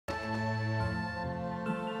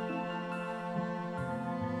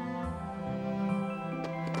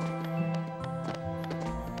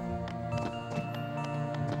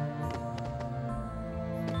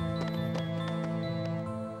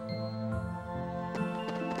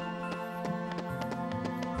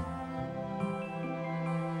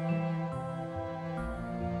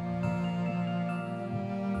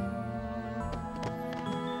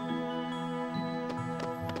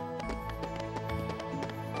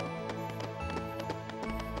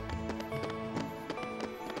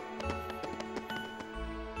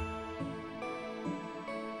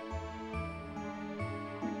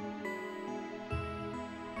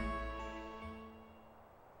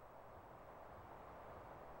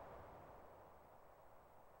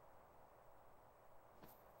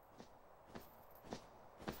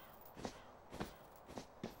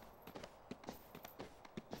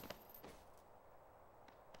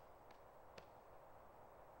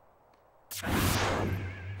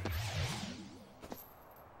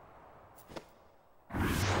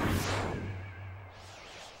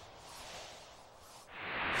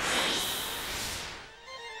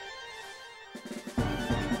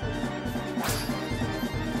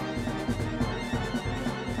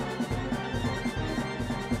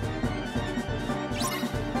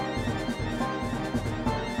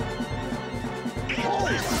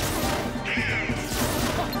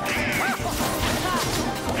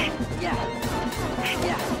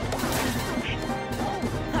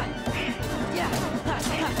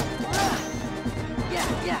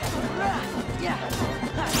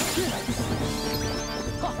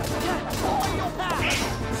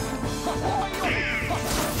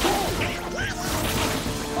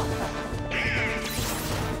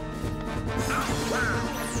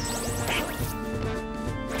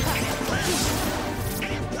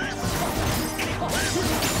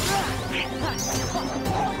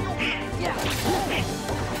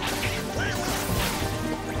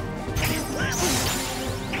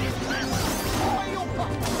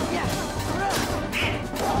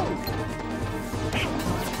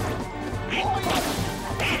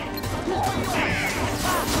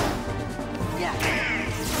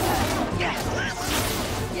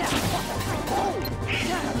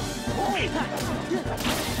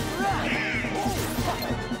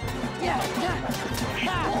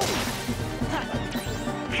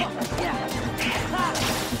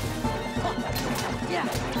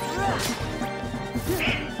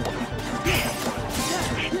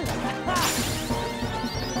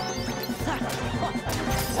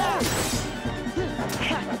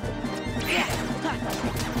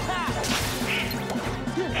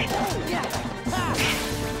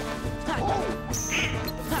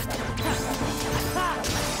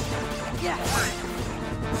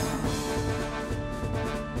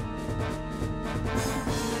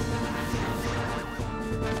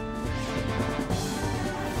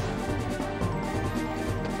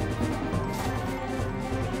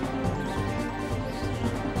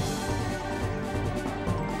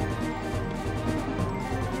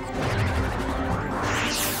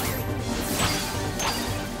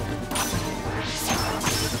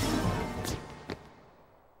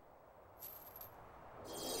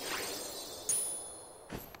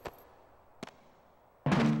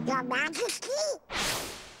Your Majesty?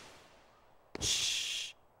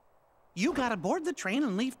 Shh. You gotta board the train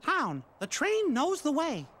and leave town. The train knows the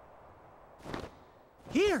way.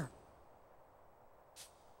 Here.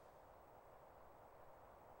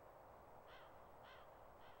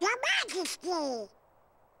 Your Majesty!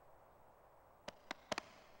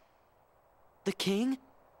 The king?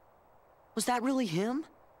 Was that really him?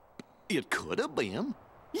 It could have been.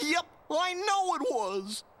 Yep, I know it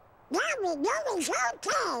was. Now we know he's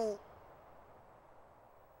okay.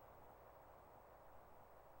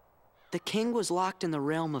 The king was locked in the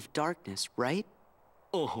realm of darkness, right?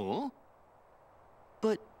 Uh-huh.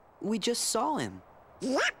 But we just saw him.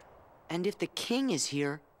 Yep. And if the king is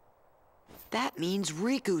here, that means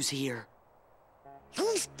Riku's here.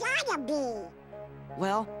 He's gotta be.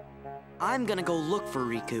 Well, I'm gonna go look for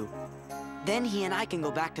Riku. Then he and I can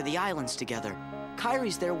go back to the islands together.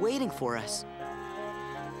 Kairi's there waiting for us.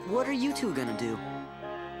 What are you two gonna do?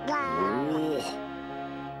 Oh.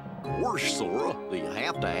 Of course, Sora. Do you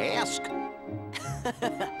have to ask?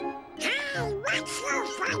 Hey, what's so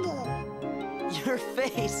funny? Your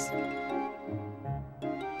face.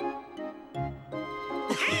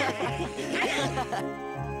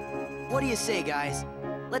 What do you say, guys?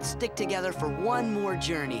 Let's stick together for one more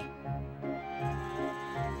journey.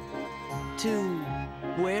 To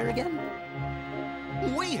where again?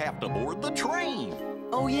 We have to board the train.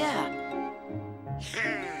 Oh, yeah.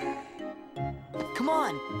 Come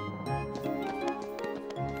on.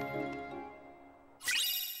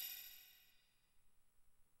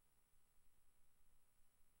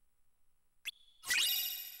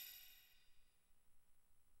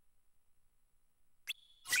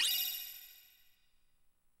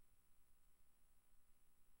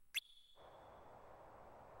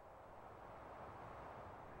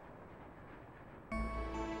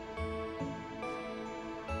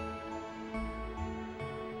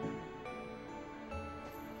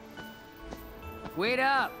 Wait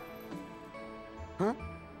up! Huh?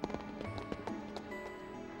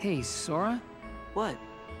 Hey, Sora? What?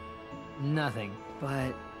 Nothing,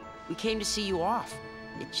 but... We came to see you off.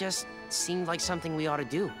 It just seemed like something we ought to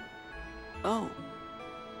do. Oh.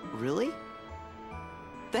 Really?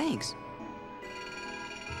 Thanks.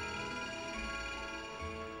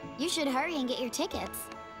 You should hurry and get your tickets.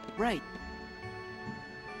 Right.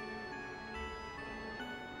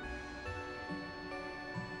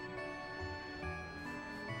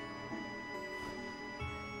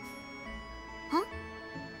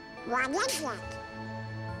 What is it?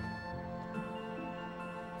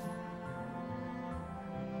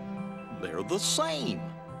 They're the same.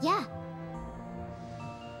 Yeah.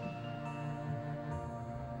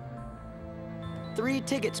 Three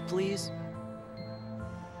tickets, please.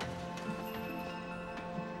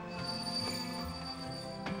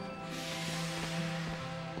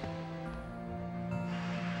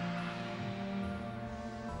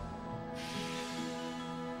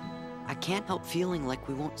 I can't help feeling like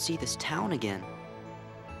we won't see this town again.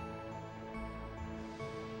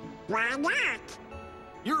 Why not?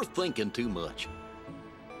 You're thinking too much.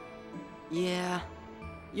 Yeah,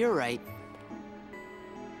 you're right.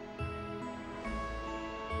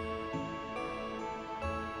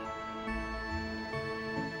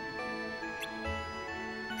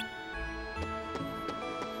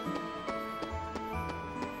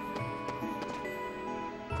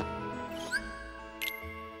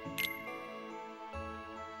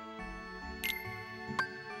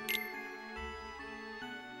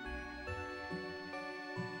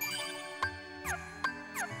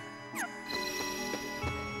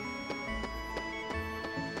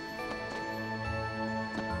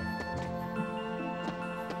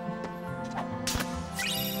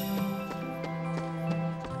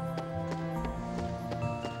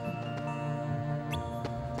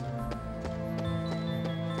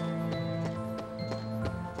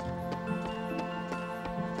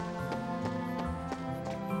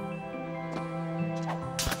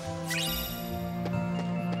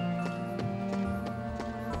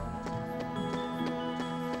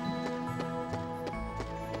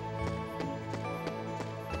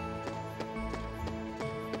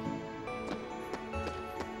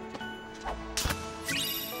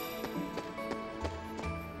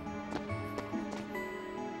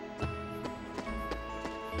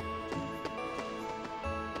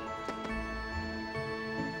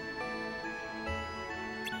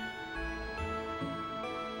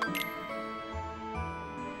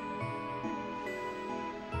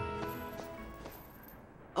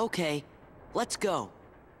 Okay, let's go.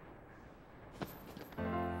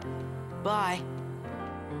 Bye.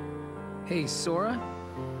 Hey, Sora?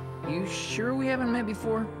 You sure we haven't met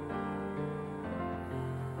before?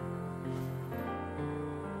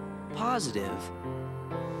 Positive.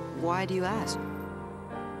 Why do you ask?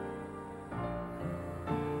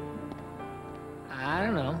 I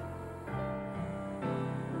don't know.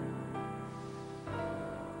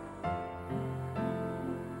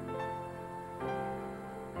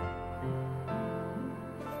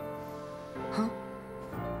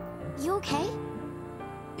 You okay?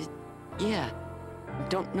 Yeah.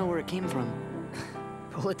 Don't know where it came from.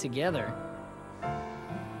 Pull it together.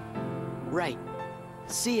 Right.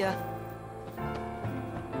 See ya.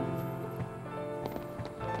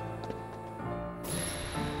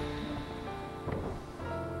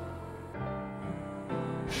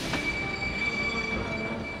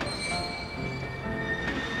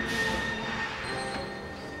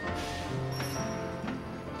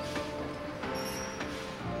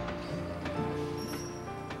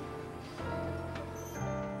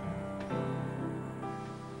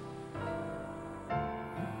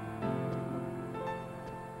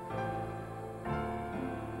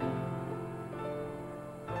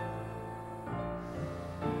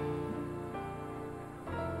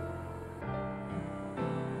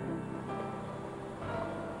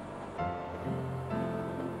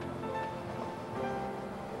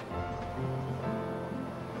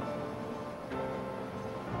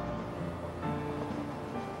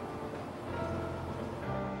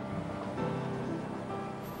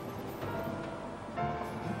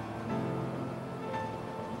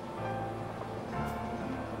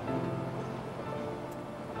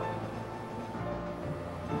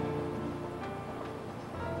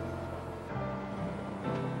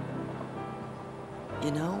 You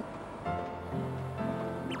know,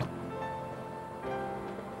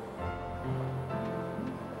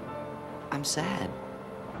 I'm sad.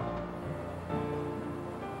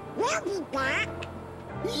 We'll be back.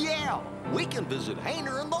 Yeah, we can visit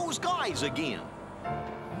Hayner and those guys again.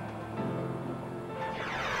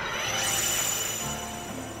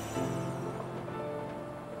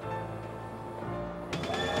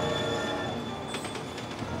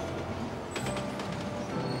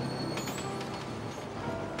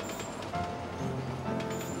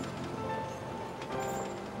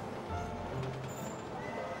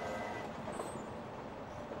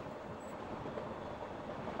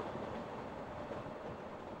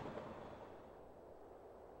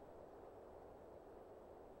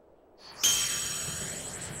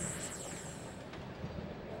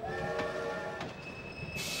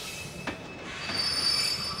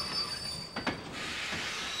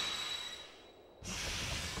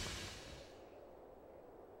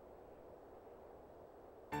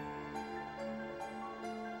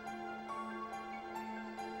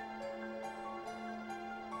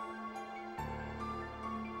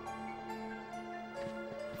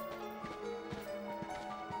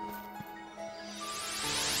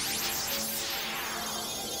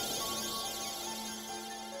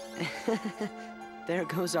 There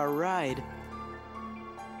goes our ride.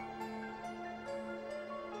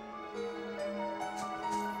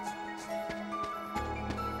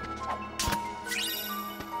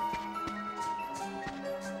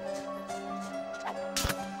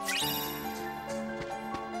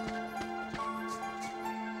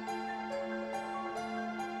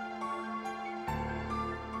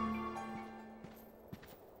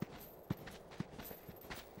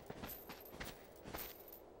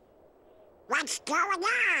 What's going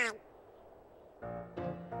on?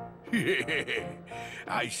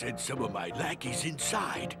 I sent some of my lackeys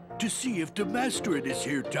inside to see if the master in this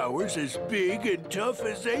here tower's as big and tough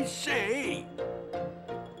as they say.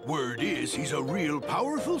 Word is he's a real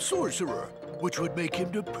powerful sorcerer, which would make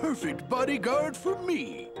him the perfect bodyguard for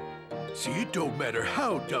me. See, it don't matter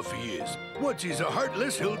how tough he is. Once he's a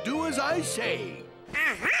Heartless, he'll do as I say.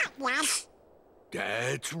 Yes.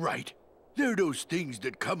 That's right. They're those things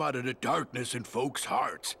that come out of the darkness in folks'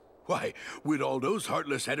 hearts. Why, with all those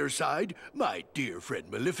Heartless at her side, my dear friend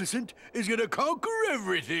Maleficent is gonna conquer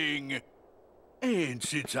everything. And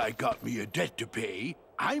since I got me a debt to pay,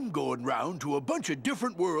 I'm going round to a bunch of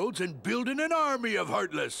different worlds and building an army of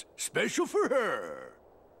Heartless, special for her.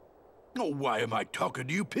 Oh, why am I talking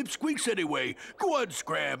to you pipsqueaks anyway? Go on,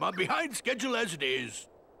 Scram. I'm behind schedule as it is.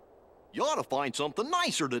 You ought to find something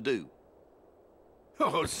nicer to do.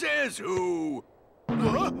 Oh, says who?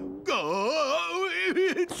 Huh? Oh,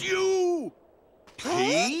 it's you!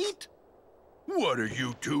 Pete? What are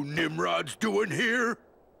you two Nimrods doing here?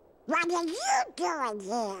 What are you doing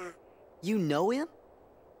here? You know him?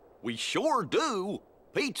 We sure do.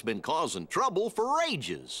 Pete's been causing trouble for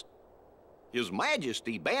ages. His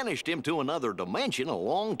Majesty banished him to another dimension a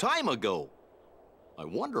long time ago. I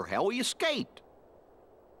wonder how he escaped.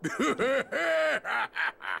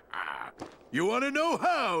 You want to know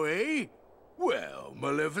how, eh? Well,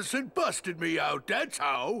 Maleficent busted me out, that's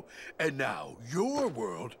how. And now your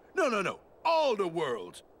world, no, all the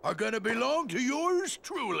worlds are gonna belong to yours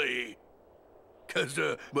truly. 'Cause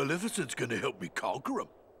Maleficent's gonna help me conquer them.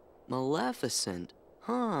 Maleficent,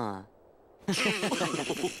 huh?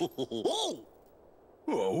 Oh,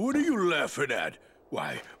 what are you laughing at?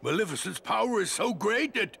 Why, Maleficent's power is so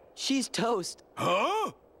great that... She's toast.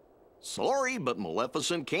 Huh? Sorry, but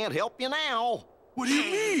Maleficent can't help you now. What do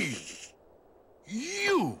you mean?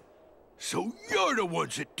 You! So you're the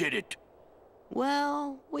ones that did it!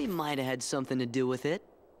 Well, we might have had something to do with it.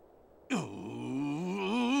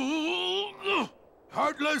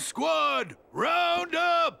 Heartless Squad, round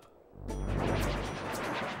up!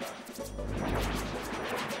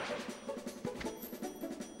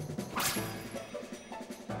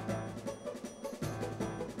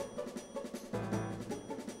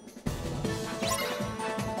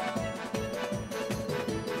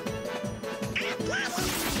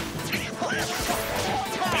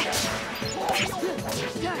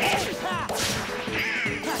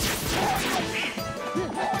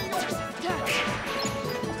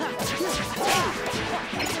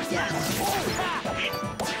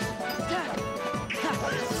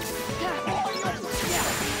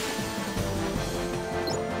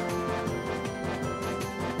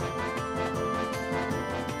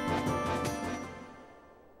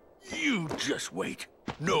 You just wait.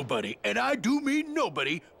 Nobody, and I do mean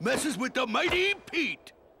nobody, messes with the mighty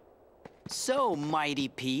Pete. So, Mighty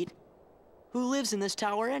Pete, who lives in this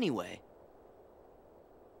tower anyway?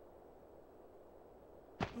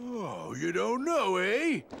 Oh, you don't know,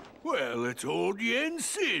 eh? Well, it's old Yen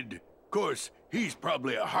Sid. Course, he's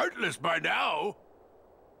probably a Heartless by now.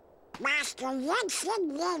 Master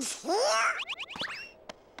Yensid lives here?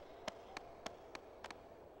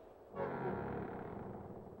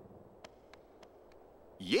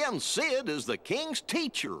 Yen Sid is the king's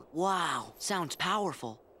teacher. Wow, sounds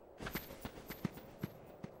powerful.